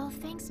stuff. All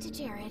thanks to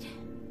Jared.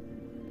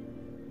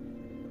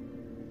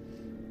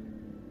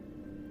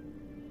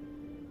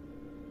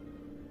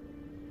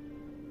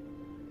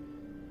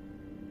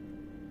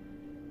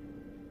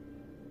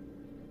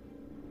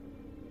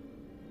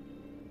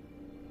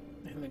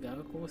 É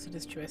legal como se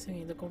eles estivessem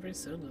ainda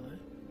conversando, né?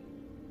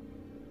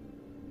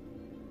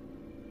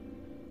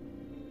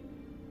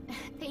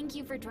 Thank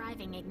you for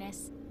driving,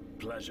 Ignis.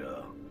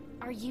 Pleasure.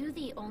 Are you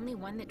the only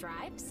one that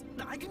drives?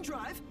 I can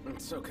drive.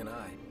 So can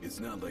I. It's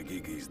not like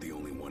Iggy's the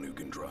only one who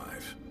can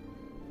drive.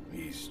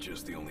 He's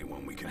just the only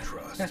one we can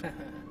trust.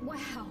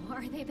 Wow,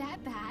 are they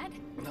that bad?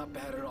 Not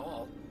bad at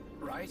all,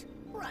 right?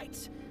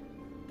 Right.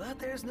 But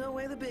there's no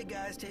way the big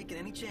guy's taking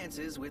any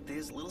chances with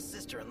his little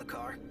sister in the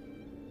car.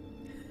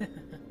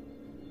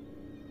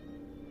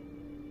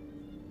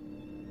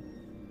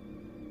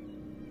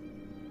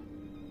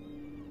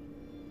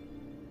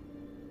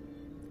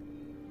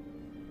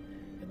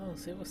 Eu não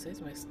sei vocês,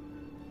 mas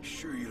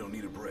Sure you don't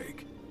need a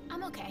break?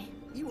 I'm okay.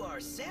 You are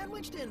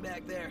sandwiched in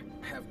back there.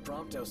 Have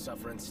Prompto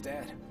suffer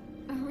instead.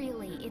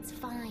 Really, it's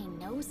fine.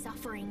 No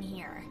suffering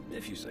here.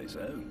 If you say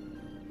so.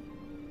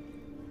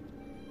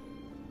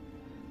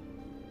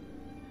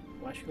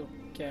 eu acho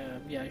que a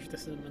viagem está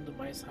sendo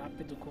mais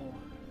rápido com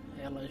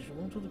ela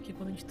junto do que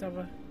quando a gente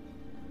estava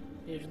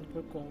viajando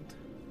por conta.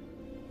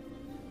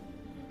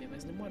 É bem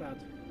mais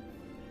demorado.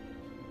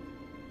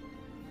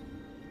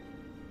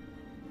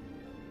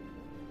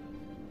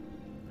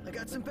 I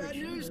got some bad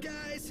news,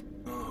 guys.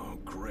 Oh,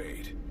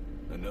 great.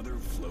 Another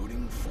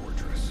floating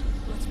fortress.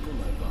 Let's pull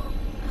over.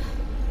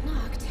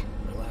 Knocked.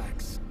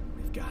 Relax.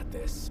 We've got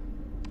this.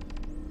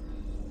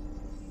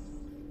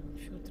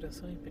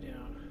 Infiltração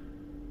Imperial.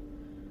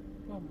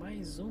 Pô,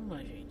 mais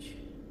uma, gente.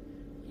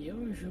 E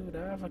eu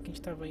jurava que a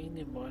gente tava indo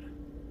embora.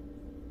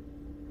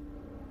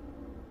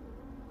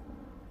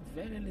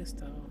 Velha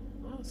listão.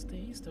 Nossa,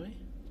 tem isso também?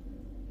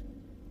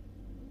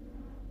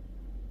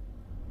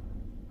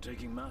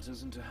 Taking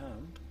matters into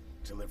hand?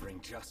 Delivering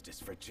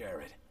justice for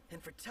Jared.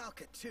 And for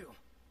Talcott, too.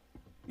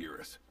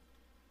 Iris,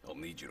 I'll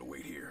need you to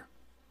wait here.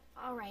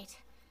 All right.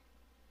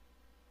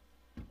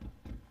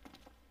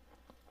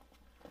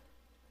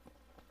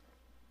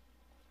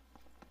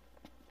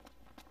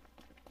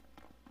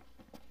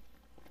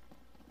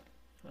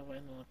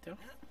 vai no hotel.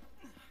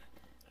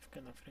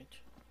 Fica na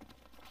frente.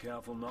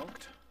 Careful,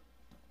 Noct.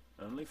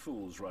 Only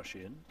fools rush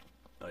in.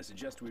 I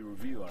suggest we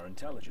review our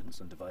intelligence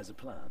and devise a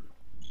plan.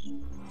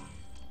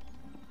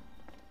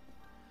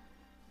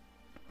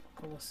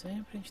 Como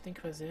sempre, a gente tem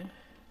que fazer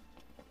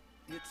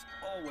It's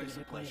always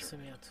esse a pleasure.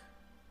 reconhecimento.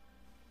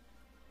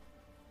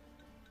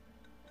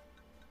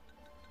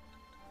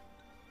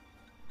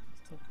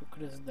 Estou por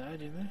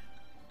curiosidade, né?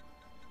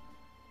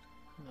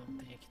 Não,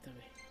 tem aqui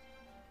também.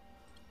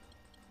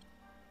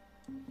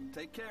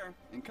 Take care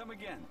and come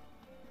again.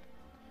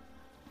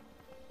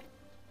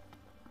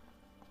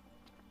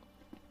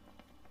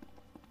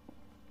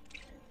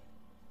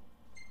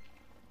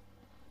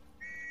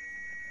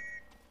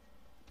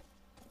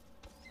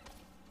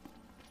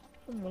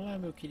 Vamos lá,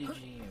 meu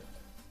queridinho.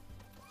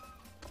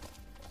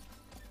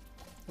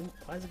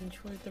 Quase que a gente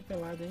foi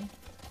atropelado, hein?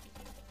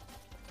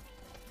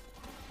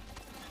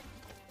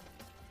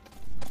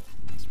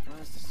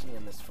 Surprised to see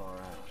him this far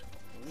out.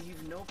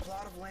 Leave no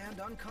plot of land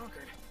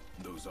unconquered.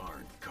 Those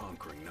aren't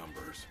conquering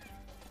numbers.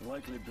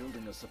 Likely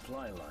building a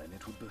supply line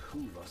it would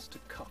behoove us to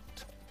cut.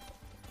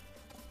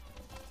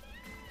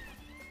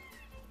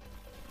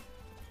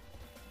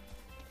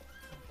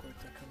 Vamos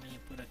cortar caminho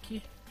por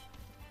aqui.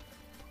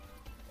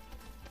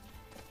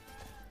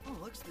 Oh,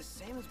 looks the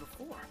same as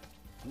before.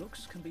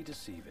 Looks can be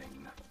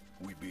deceiving.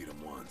 We beat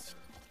them once.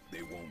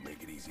 They won't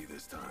make it easy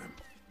this time.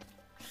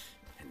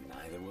 And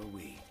neither will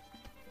we.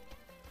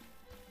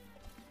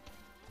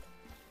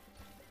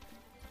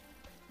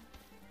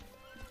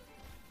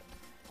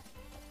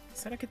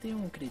 Será que tem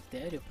um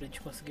critério pra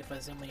gente conseguir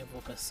fazer uma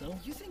invocação?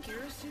 You think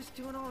Iris is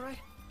doing all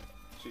right?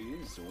 She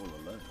is all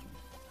alone.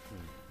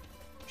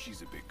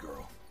 She's a big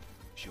girl.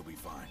 She'll be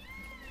fine.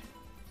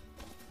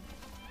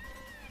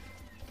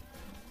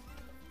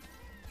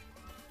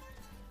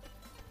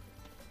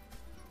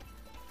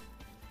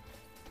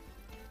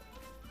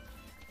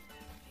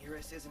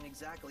 Iris isn't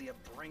exactly a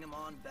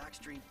bring-em-on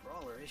backstreet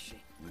brawler, is she?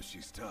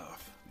 She's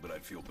tough, but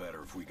I'd feel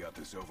better if we got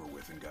this over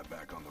with and got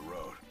back on the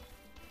road.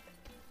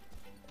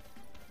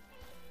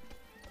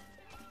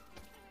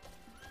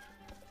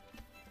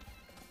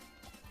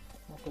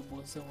 Um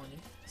robôzão ali,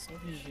 só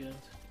vigiando.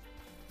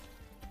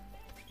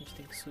 A gente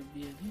tem que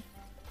subir ali.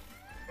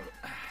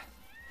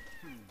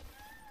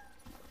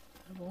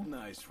 Tá bom.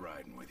 Nice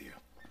riding with you.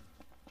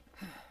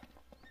 A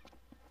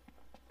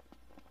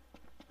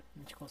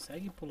gente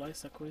consegue pular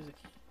essa coisa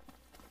aqui.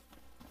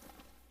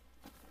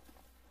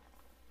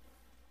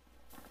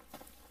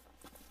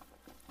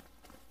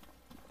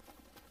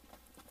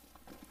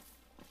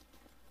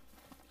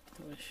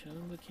 Tô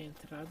achando que a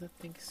entrada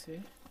tem que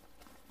ser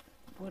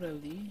por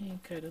ali,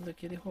 encarando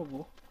aquele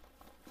robô.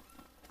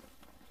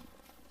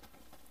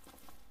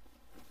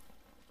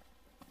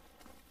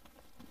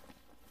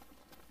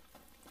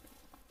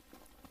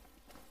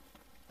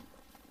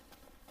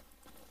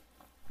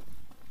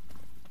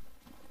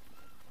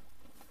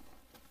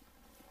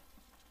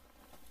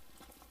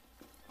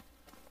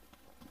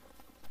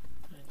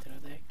 A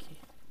entrada é aqui.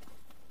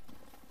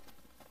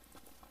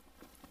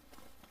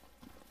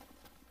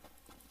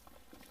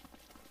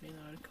 Bem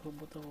na hora que o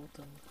robô tá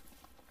voltando.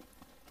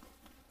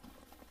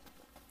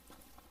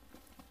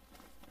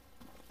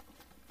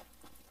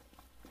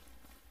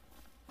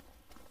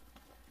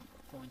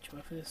 Bom, a gente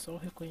vai fazer só o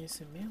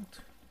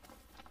reconhecimento.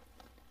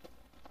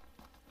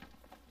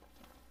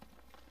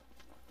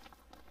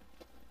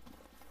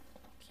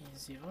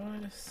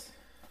 $15.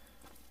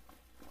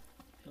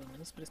 Pelo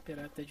menos para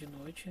esperar até de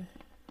noite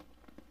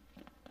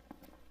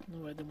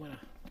não vai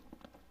demorar.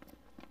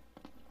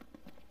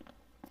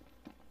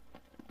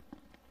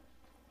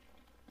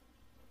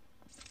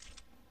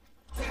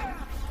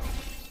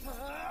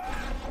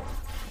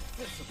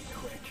 This'll be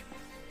quick.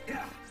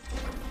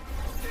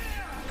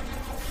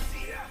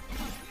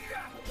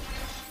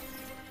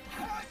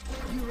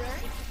 You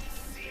ready?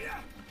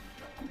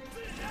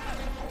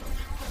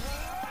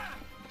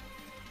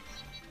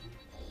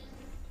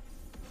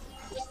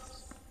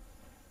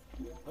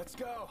 Let's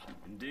go.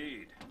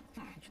 Indeed.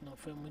 A gente não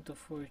foi muito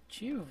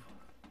furtivo.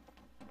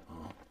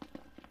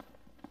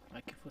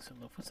 Mas que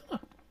funcionou, funcionou.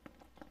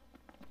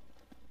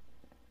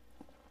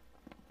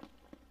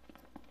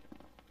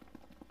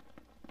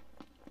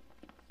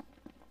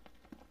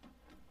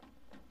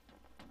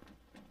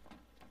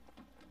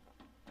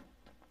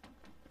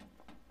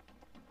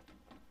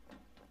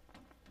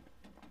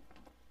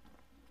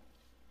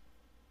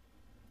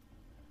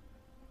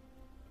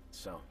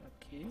 So,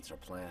 Ok. what's our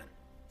plan?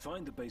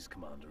 Find the base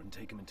commander and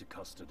take him into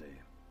custody.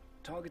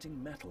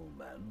 Targeting metal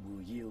men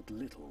will yield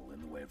little in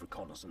the way of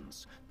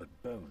reconnaissance, but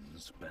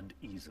bones bend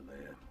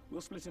easily.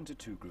 We'll split into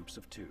 2 groups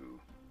of 2.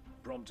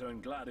 Prompto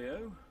and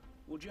Gladio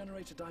will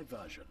generate a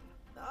diversion.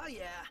 Oh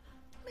yeah,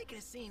 making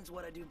a scene's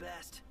what I do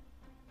best.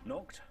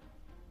 Noct,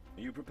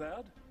 are you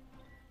prepared?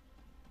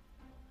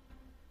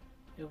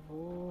 Eu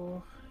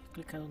vou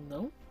clicar no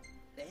não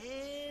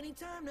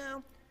Anytime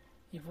now.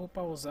 e vou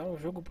pausar o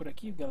jogo por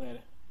aqui,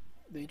 galera.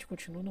 Daí a gente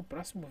continua no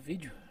próximo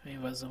vídeo, a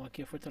invasão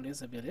aqui a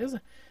Fortaleza, beleza?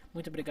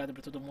 Muito obrigado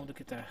para todo mundo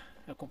que está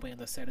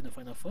acompanhando a série do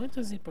Final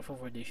Fantasy. Por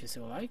favor, deixe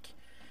seu like,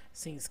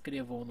 se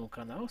inscrevam no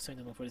canal se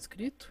ainda não for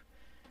inscrito.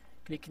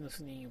 Clique no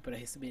sininho para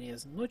receberem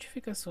as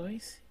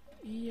notificações.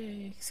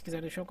 E se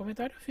quiser deixar um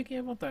comentário, fiquem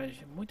à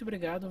vontade. Muito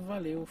obrigado,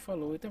 valeu,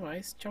 falou e até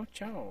mais. Tchau,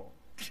 tchau.